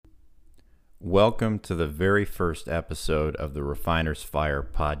Welcome to the very first episode of the Refiner's Fire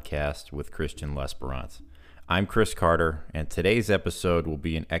podcast with Christian L'Esperance. I'm Chris Carter, and today's episode will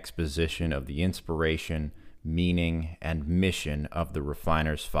be an exposition of the inspiration, meaning, and mission of the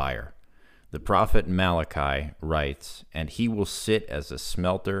Refiner's Fire. The prophet Malachi writes, "And he will sit as a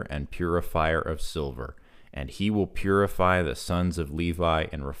smelter and purifier of silver, and he will purify the sons of Levi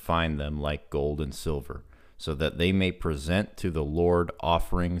and refine them like gold and silver, so that they may present to the Lord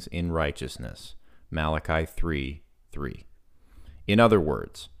offerings in righteousness." Malachi 3:3. In other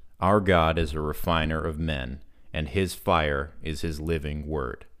words, our God is a refiner of men, and his fire is his living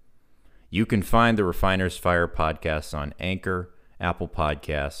word. You can find the Refiner's Fire podcast on Anchor, Apple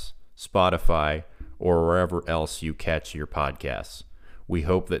Podcasts, Spotify, or wherever else you catch your podcasts. We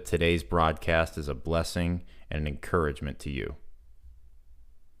hope that today's broadcast is a blessing and an encouragement to you.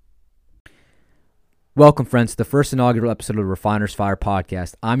 Welcome, friends, to the first inaugural episode of the Refiner's Fire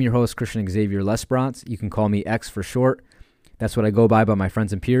podcast. I'm your host, Christian Xavier L'Esperance. You can call me X for short. That's what I go by my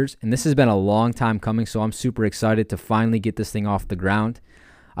friends and peers. And this has been a long time coming, so I'm super excited to finally get this thing off the ground.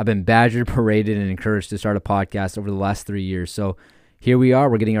 I've been badgered, paraded, and encouraged to start a podcast over the last 3 years. So here we are.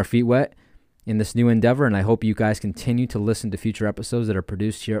 We're getting our feet wet in this new endeavor, and I hope you guys continue to listen to future episodes that are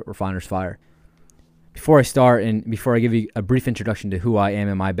produced here at Refiner's Fire. Before I start, and before I give you a brief introduction to who I am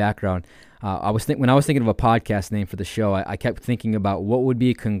and my background, when I was thinking of a podcast name for the show, I kept thinking about what would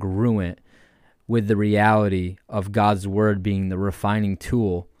be congruent with the reality of God's Word being the refining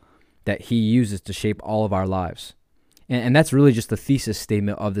tool that He uses to shape all of our lives. And that's really just the thesis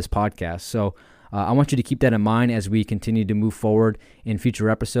statement of this podcast. So I want you to keep that in mind as we continue to move forward in future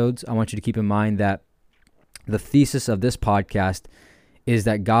episodes. I want you to keep in mind that the thesis of this podcast is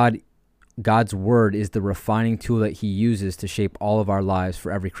that God's Word is the refining tool that He uses to shape all of our lives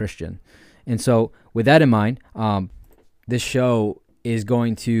for every Christian. And so with that in mind, this show is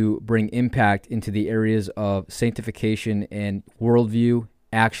going to bring impact into the areas of sanctification and worldview,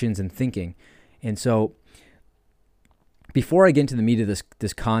 actions, and thinking. And so before I get into the meat of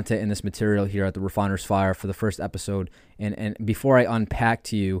this content and this material here at the Refiner's Fire for the first episode, and before I unpack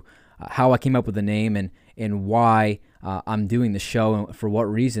to you how I came up with the name and why I'm doing the show and for what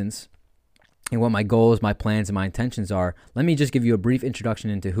reasons, and what my goals, my plans, and my intentions are, let me just give you a brief introduction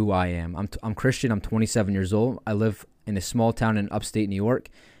into who I am. I'm Christian. I'm 27 years old. I live in a small town in upstate New York.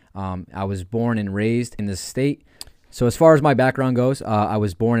 I was born and raised in this state. So as far as my background goes, I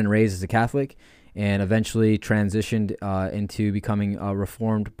was born and raised as a Catholic and eventually transitioned into becoming a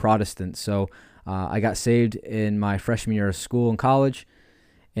Reformed Protestant. So I got saved in my freshman year of school and college,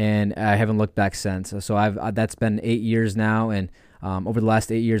 and I haven't looked back since. So that's been 8 years now, and over the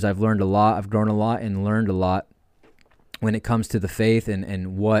last 8 years, I've learned a lot. I've grown a lot and learned a lot when it comes to the faith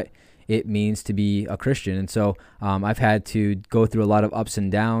and what it means to be a Christian. And so I've had to go through a lot of ups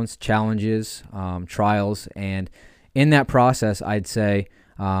and downs, challenges, trials. And in that process, I'd say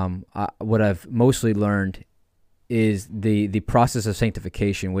what I've mostly learned is the process of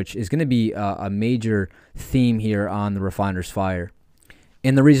sanctification, which is going to be a major theme here on the Refiner's Fire.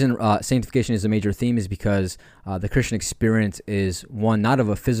 And the reason sanctification is a major theme is because the Christian experience is one not of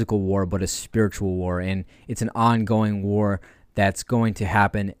a physical war, but a spiritual war. And it's an ongoing war that's going to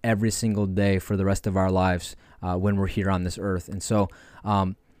happen every single day for the rest of our lives when we're here on this earth. And so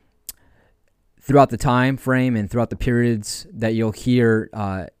throughout the time frame and throughout the periods that you'll hear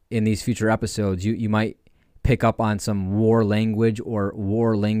in these future episodes, you might pick up on some war language or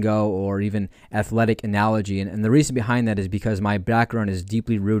war lingo or even athletic analogy. And the reason behind that is because my background is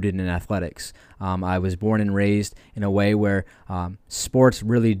deeply rooted in athletics. I was born and raised in a way where sports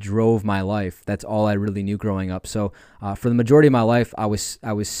really drove my life. That's all I really knew growing up. So for the majority of my life, I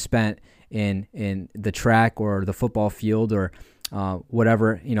was spent in the track or the football field or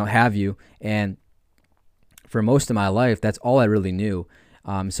whatever, have you. And for most of my life, that's all I really knew.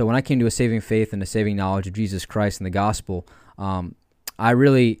 So when I came to a saving faith and a saving knowledge of Jesus Christ and the gospel, I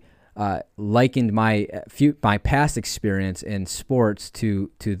really likened my past experience in sports to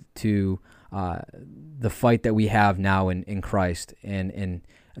the fight that we have now in Christ and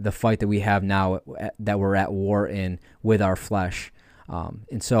the fight that we have now that we're at war in with our flesh.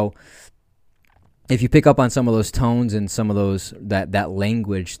 And so if you pick up on some of those tones and some of those that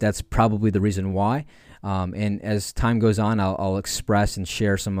language, that's probably the reason why. And as time goes on, I'll express and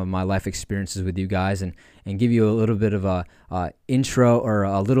share some of my life experiences with you guys and give you a little bit of a intro or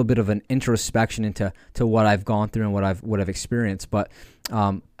a little bit of an introspection into what I've gone through and what I've experienced. But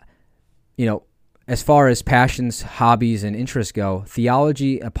as far as passions, hobbies, and interests go,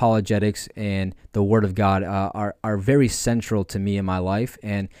 theology, apologetics, and the Word of God are very central to me in my life.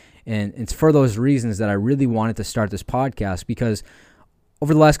 And it's for those reasons that I really wanted to start this podcast, because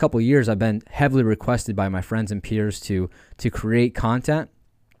over the last couple of years, I've been heavily requested by my friends and peers to create content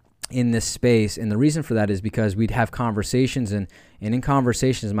in this space. And the reason for that is because we'd have conversations, and in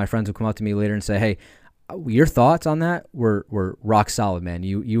conversations, my friends would come up to me later and say, hey, your thoughts on that were rock solid, man.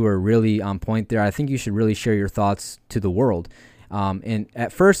 You were really on point there. I think you should really share your thoughts to the world. And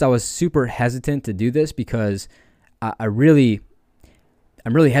at first I was super hesitant to do this because I'm really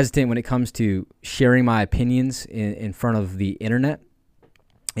hesitant when it comes to sharing my opinions in front of the internet.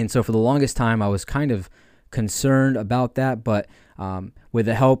 And so for the longest time, I was kind of concerned about that. But with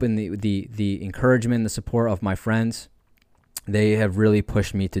the help and the encouragement and the support of my friends, they have really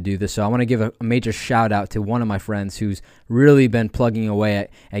pushed me to do this. So I want to give a major shout out to one of my friends who's really been plugging away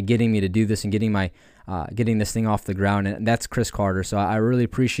at getting me to do this and getting this thing off the ground, and that's Chris Carter. So I really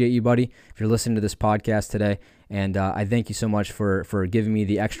appreciate you, buddy, if you're listening to this podcast today, and I thank you so much for giving me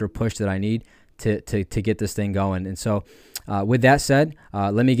the extra push that I need to get this thing going. And so with that said,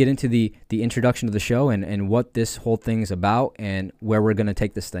 let me get into the introduction of the show and what this whole thing's about and where we're going to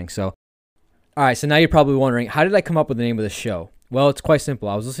take this thing. So, all right, so now you're probably wondering, how did I come up with the name of the show? Well, it's quite simple.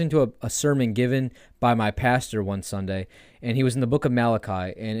 I was listening to a sermon given by my pastor one Sunday, and he was in the book of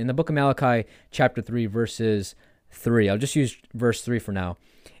Malachi. And in the book of Malachi, chapter 3, verses 3, I'll just use verse 3 for now.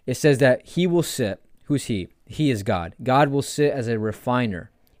 It says that he will sit. Who's he? He is God. God will sit as a refiner,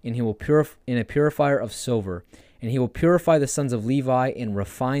 and he will in a purifier of silver. And he will purify the sons of Levi and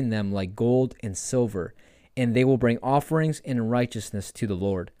refine them like gold and silver. And they will bring offerings in righteousness to the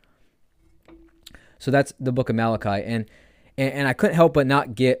Lord. So that's the book of Malachi. And I couldn't help but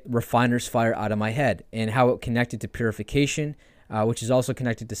not get refiner's fire out of my head and how it connected to purification, which is also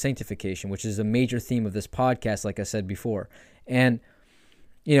connected to sanctification, which is a major theme of this podcast, like I said before. And,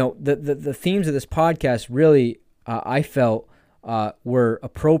 you know, the themes of this podcast really, I felt, were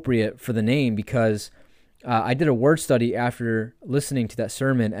appropriate for the name because I did a word study after listening to that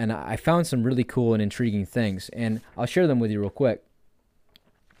sermon, and I found some really cool and intriguing things, and I'll share them with you real quick.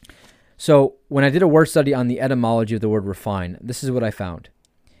 So when I did a word study on the etymology of the word refine, this is what I found.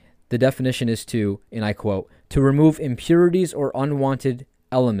 The definition is to, and I quote, to remove impurities or unwanted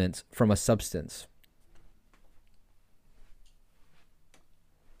elements from a substance.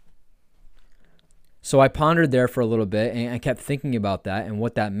 So I pondered there for a little bit, and I kept thinking about that and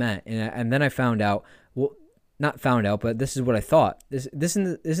what that meant. And then I found out, well, not found out, but this is what I thought.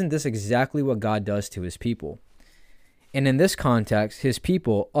 Isn't this exactly what God does to his people? And in this context, his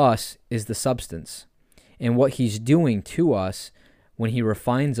people, us, is the substance. And what he's doing to us when he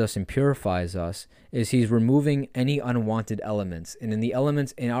refines us and purifies us is he's removing any unwanted elements. And in the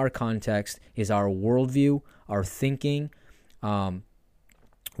elements in our context is our worldview, our thinking,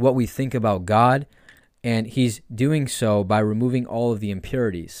 what we think about God. And he's doing so by removing all of the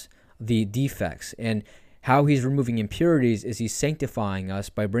impurities, the defects. And how he's removing impurities is he's sanctifying us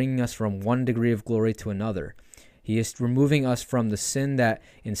by bringing us from one degree of glory to another. He is removing us from the sin that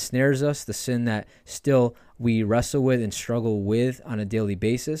ensnares us, the sin that still we wrestle with and struggle with on a daily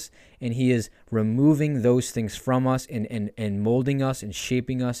basis. And he is removing those things from us and molding us and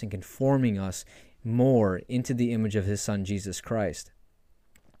shaping us and conforming us more into the image of his son, Jesus Christ.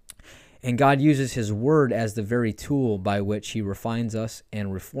 And God uses his word as the very tool by which he refines us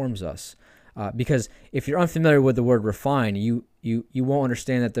and reforms us. Because if you're unfamiliar with the word refine, you won't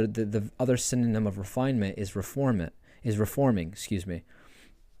understand that the other synonym of refinement is reforming.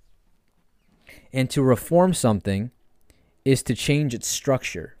 And to reform something is to change its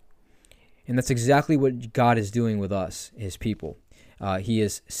structure. And that's exactly what God is doing with us, his people. He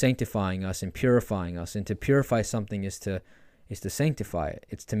is sanctifying us and purifying us. And to purify something is to sanctify it.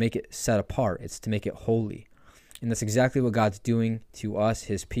 It's to make it set apart. It's to make it holy. And that's exactly what God's doing to us,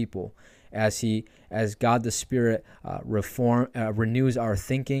 his people. As God the Spirit renews our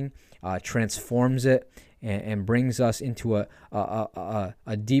thinking, transforms it, and brings us into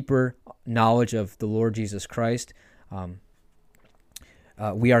a deeper knowledge of the Lord Jesus Christ.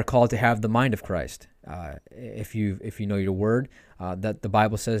 We are called to have the mind of Christ. If you know your word, that the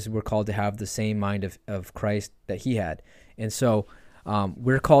Bible says we're called to have the same mind of Christ that he had. And so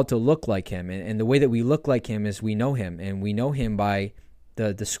we're called to look like him. And the way that we look like him is we know him, and we know him by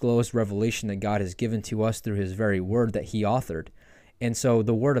the disclosed revelation that God has given to us through his very word that he authored. And so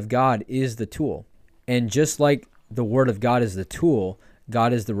the word of God is the tool. And just like the word of God is the tool,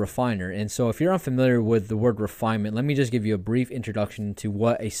 God is the refiner. And so if you're unfamiliar with the word refinement, let me just give you a brief introduction to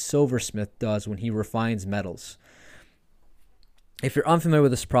what a silversmith does when he refines metals. If you're unfamiliar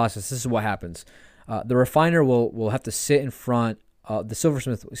with this process, this is what happens. The refiner will have to sit in front, the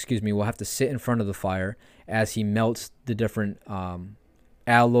silversmith, will have to sit in front of the fire as he melts the different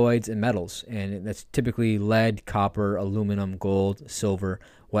alloys and metals, and that's typically lead, copper, aluminum, gold, silver,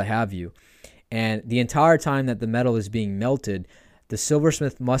 what have you. And the entire time that the metal is being melted, the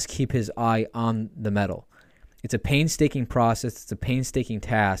silversmith must keep his eye on the metal. It's a painstaking process. It's a painstaking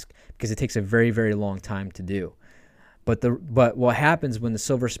task because it takes a very, very long time to do. But what happens when the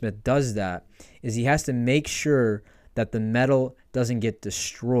silversmith does that is he has to make sure that the metal doesn't get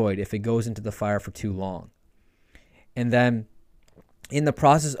destroyed if it goes into the fire for too long. And then in the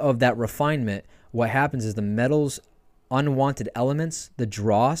process of that refinement, what happens is the metal's unwanted elements, the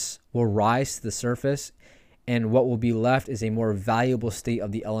dross, will rise to the surface, and what will be left is a more valuable state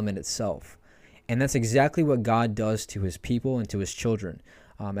of the element itself. And that's exactly what God does to his people and to his children.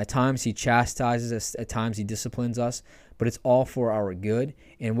 At times he chastises us, at times he disciplines us, but it's all for our good.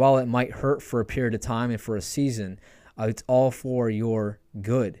 And while it might hurt for a period of time and for a season, it's all for your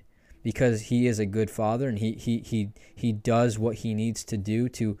good, because he is a good father, and he does what he needs to do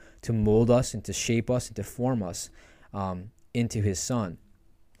to mold us and to shape us and to form us into his son.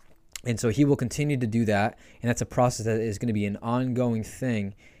 And so he will continue to do that, and that's a process that is going to be an ongoing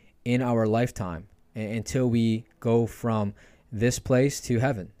thing in our lifetime until we go from this place to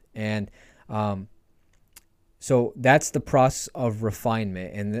heaven. And so that's the process of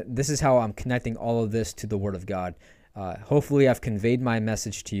refinement, and this is how I'm connecting all of this to the Word of God. Hopefully I've conveyed my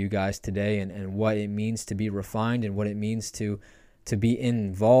message to you guys today, and what it means to be refined and what it means to be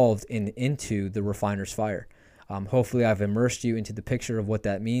involved into the refiner's fire. Hopefully I've immersed you into the picture of what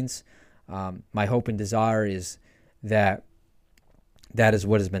that means. My hope and desire is that is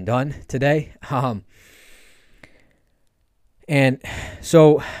what has been done today. And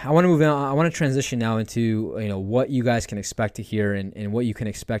so I want to move on. I want to transition now into what you guys can expect to hear and what you can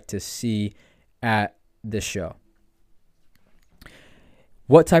expect to see at this show.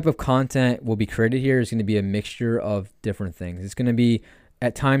 What type of content will be created here is going to be a mixture of different things. It's going to be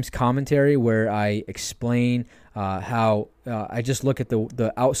at times commentary where I explain how I just look at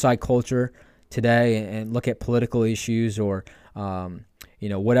the outside culture today and look at political issues or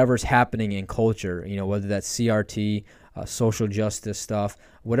whatever's happening in culture, whether that's CRT, social justice stuff,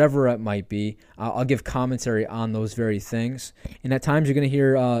 whatever it might be. I'll give commentary on those very things. And at times you're going to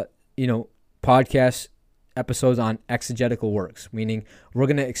hear, podcast episodes on exegetical works, meaning we're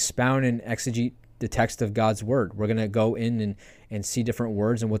going to expound and exegete the text of God's word. We're going to go in and see different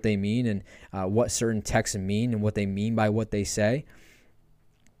words and what they mean and what certain texts mean and what they mean by what they say.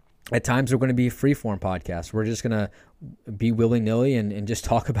 At times, we're going to be a free-form podcast. We're just going to be willy-nilly and just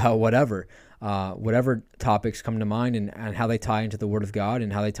talk about whatever topics come to mind and how they tie into the Word of God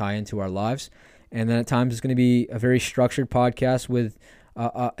and how they tie into our lives. And then at times, it's going to be a very structured podcast with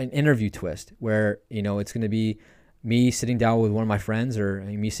an interview twist where, it's going to be me sitting down with one of my friends or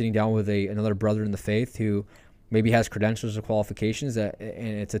me sitting down with another brother in the faith who maybe has credentials or qualifications and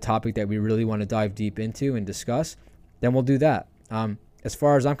it's a topic that we really want to dive deep into and discuss. Then we'll do that. As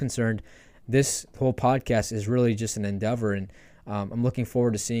far as I'm concerned, this whole podcast is really just an endeavor, and I'm looking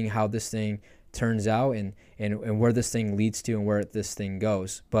forward to seeing how this thing turns out and where this thing leads to and where this thing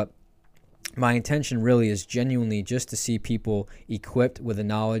goes. But my intention really is genuinely just to see people equipped with the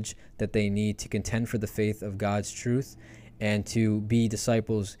knowledge that they need to contend for the faith of God's truth and to be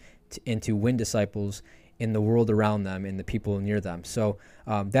disciples and to win disciples in the world around them and the people near them. So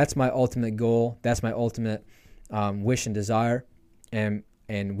that's my ultimate goal. That's my ultimate wish and desire. And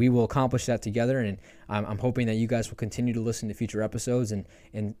we will accomplish that together. And I'm hoping that you guys will continue to listen to future episodes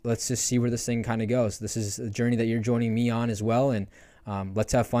and let's just see where this thing kind of goes. This is a journey that you're joining me on as well. And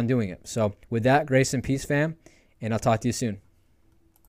let's have fun doing it. So with that, grace and peace, fam. And I'll talk to you soon.